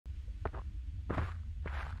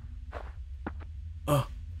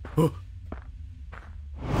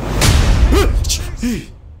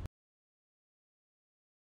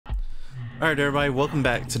Alright everybody, welcome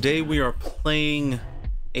back. Today we are playing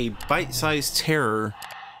a bite-sized terror,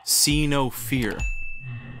 See No Fear.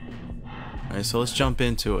 Alright, so let's jump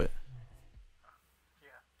into it.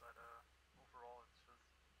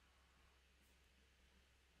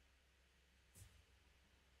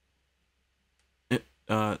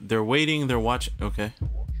 They're waiting, they're watching. Okay.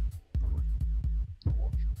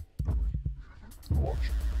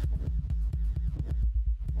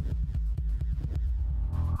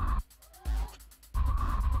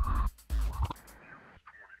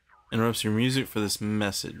 Interrupts your music for this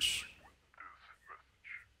message.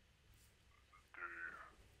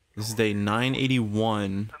 This is day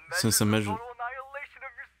 981 since the measure. Total annihilation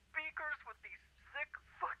of your speakers with these sick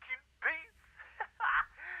fucking beats.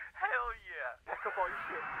 Hell yeah. Pack up all your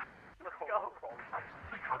shit. Let's go.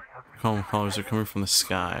 Calm colors are coming from the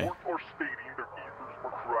sky.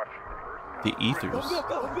 The ethers.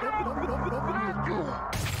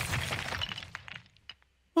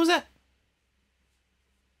 What was that?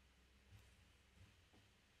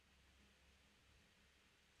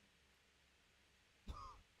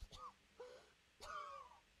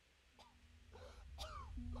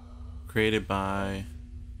 Created by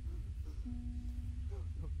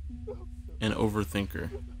an overthinker.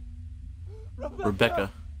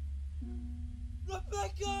 Rebecca.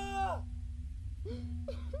 Rebecca!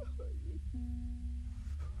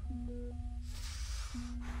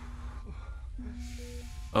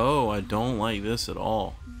 Oh, I don't like this at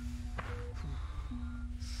all.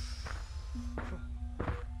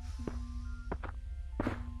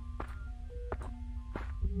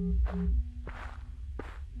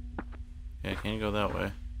 Yeah, I can't go that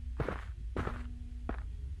way.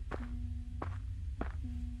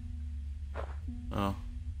 Oh.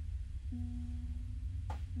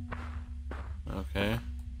 Okay.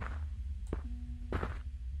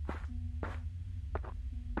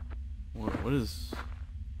 What is...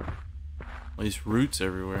 all these roots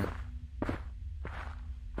everywhere.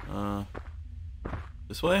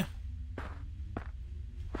 This way?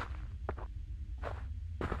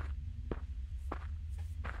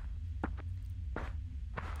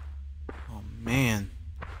 Oh man.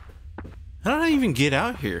 How did I even get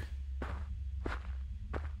out here?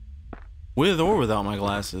 With or without my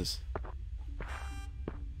glasses?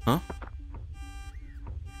 Huh?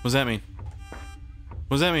 What does that mean?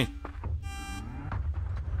 What does that mean?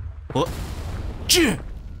 What?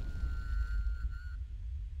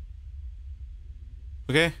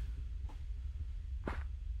 Okay.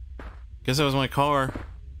 Guess that was my car.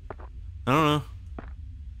 I don't know.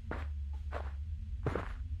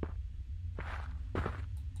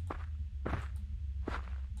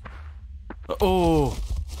 Oh.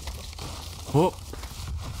 Oh.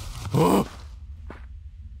 Oh.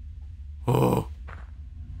 Oh.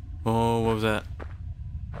 Oh, what was that?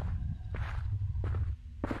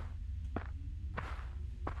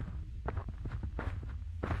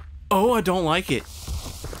 Oh, I don't like it.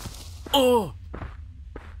 Oh.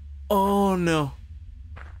 Oh no.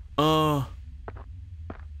 Oh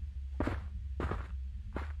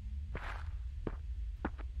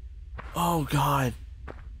God.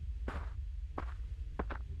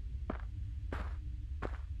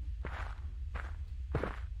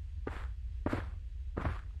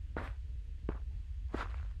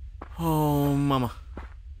 Oh, mama.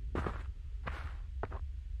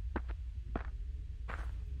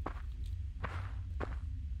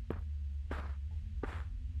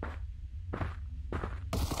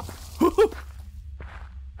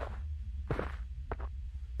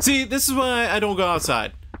 See, this is why I don't go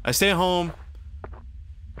outside. I stay home.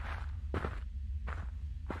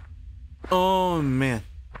 Oh, man.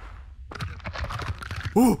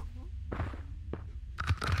 Ooh.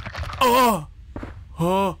 Oh.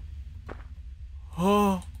 Oh.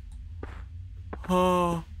 Oh.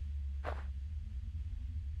 Oh.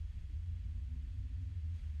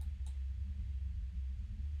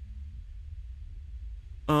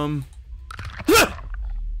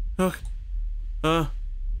 Okay.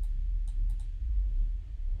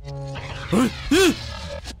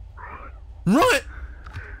 Run!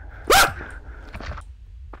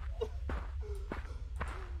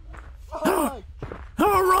 How do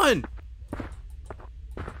I run?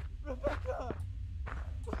 Rebecca!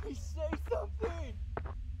 Please say something!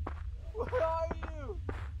 Where are you?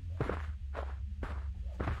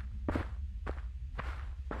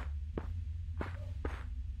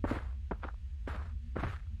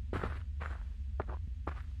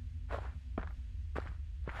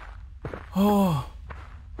 Oh.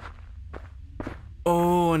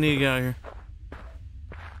 Oh, I need to get out of here.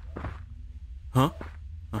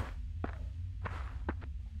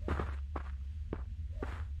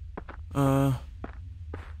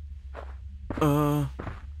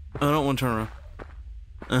 I don't want to turn around.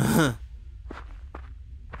 Uh-huh.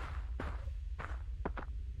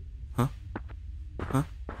 Huh? Huh?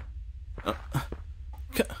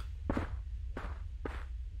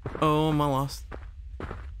 Oh, am I lost?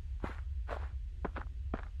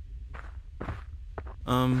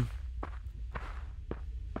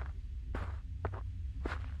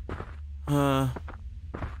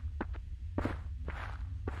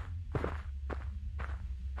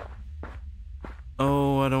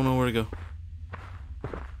 Oh, I don't know where to go.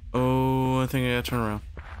 Oh, I think I gotta turn around.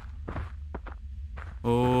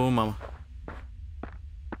 Oh, mama.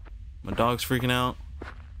 My dog's freaking out.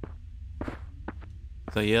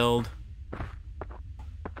 'Cause I yelled.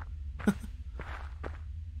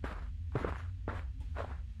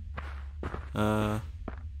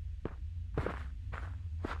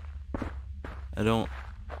 I don't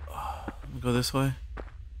go this way.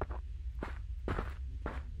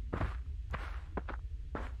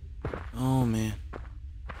 Oh man.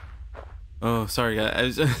 Oh, sorry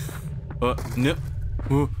guys. I was oh, no.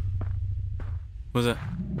 Ooh. What was that?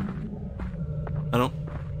 I don't.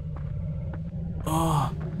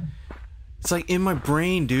 Oh. It's like in my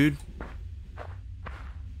brain, dude.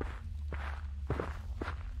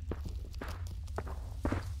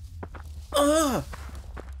 Ugh.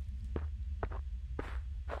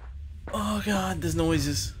 Oh god, there's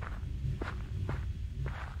noises.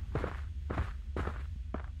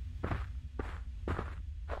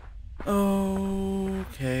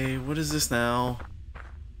 Okay, what is this now?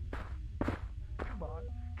 Come on.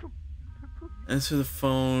 Answer the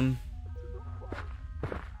phone.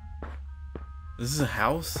 This is a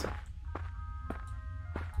house?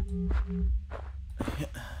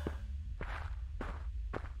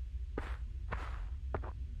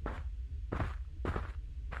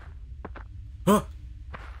 Huh?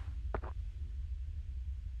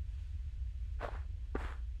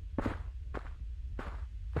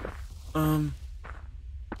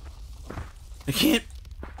 I can't.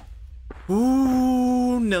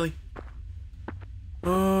 Ooh, Nelly.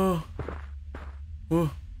 Oh.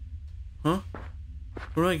 Oh. Huh?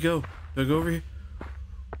 Where do I go? Do I go over here?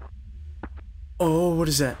 Oh, what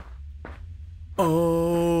is that?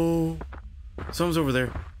 Oh. Someone's over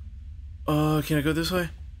there. Can I go this way?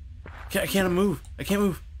 Can't I move? I can't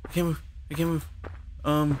move. I can't move. I can't move.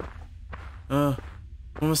 What am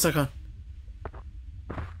I stuck on?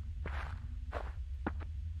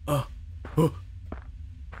 Oh.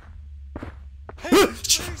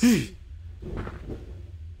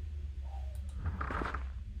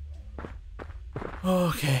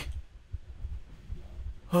 Okay.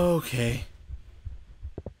 Okay.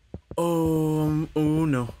 Oh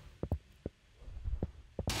no.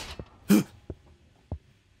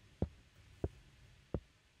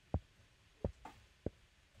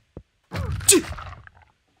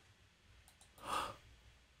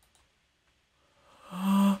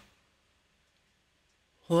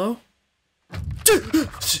 Hello?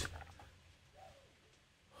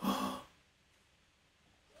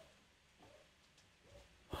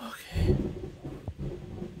 Okay.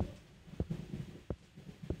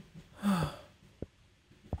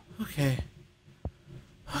 Okay.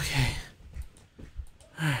 Okay.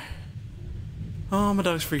 Alright. Oh, my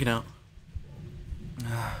dog's freaking out.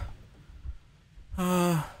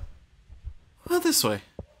 Well, this way.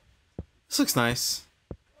 This looks nice.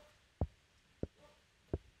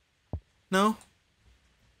 No?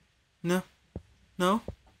 No? No?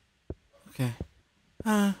 Okay.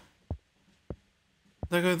 Do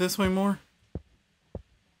I go this way more?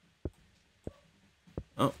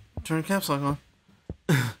 Oh, turn caps lock on.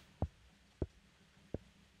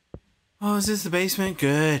 Oh, is this the basement?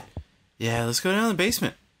 Good. Yeah, let's go down to the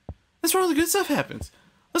basement. That's where all the good stuff happens.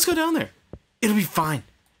 Let's go down there. It'll be fine.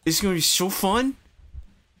 It's gonna be so fun.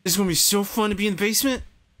 It's gonna be so fun to be in the basement.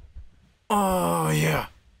 Oh, yeah.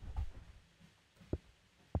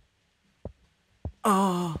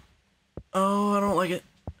 Oh, I don't like it.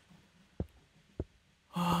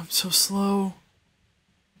 Oh, I'm so slow.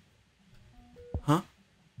 Huh?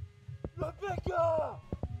 Rebecca!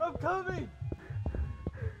 I'm coming!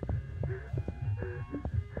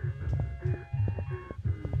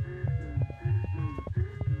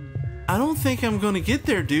 I don't think I'm gonna get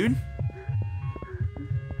there, dude.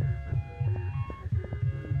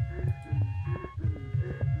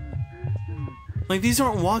 Like, these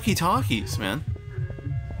aren't walkie-talkies, man.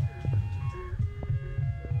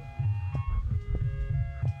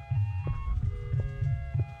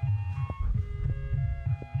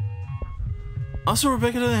 Also,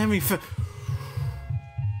 Rebecca doesn't have any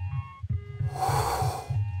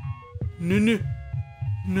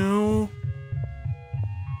No.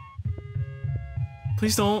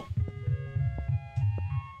 Please don't.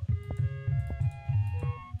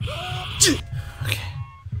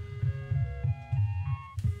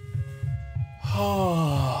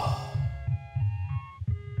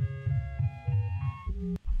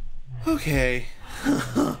 Okay.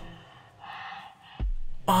 Oh,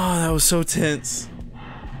 that was so tense.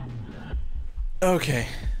 Okay.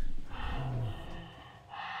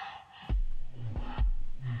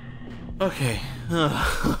 Okay.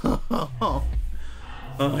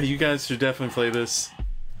 You guys should definitely play this.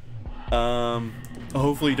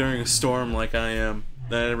 Hopefully during a storm like I am.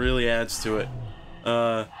 That really adds to it.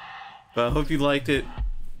 But I hope you liked it.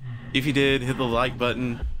 If you did, hit the like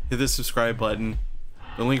button, hit the subscribe button.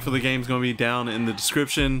 The link for the game is going to be down in the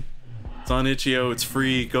description. It's on Itch.io, it's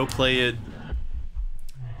free, go play it.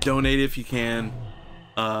 Donate if you can.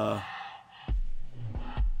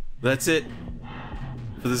 That's it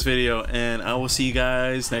for this video, and I will see you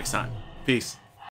guys next time. Peace.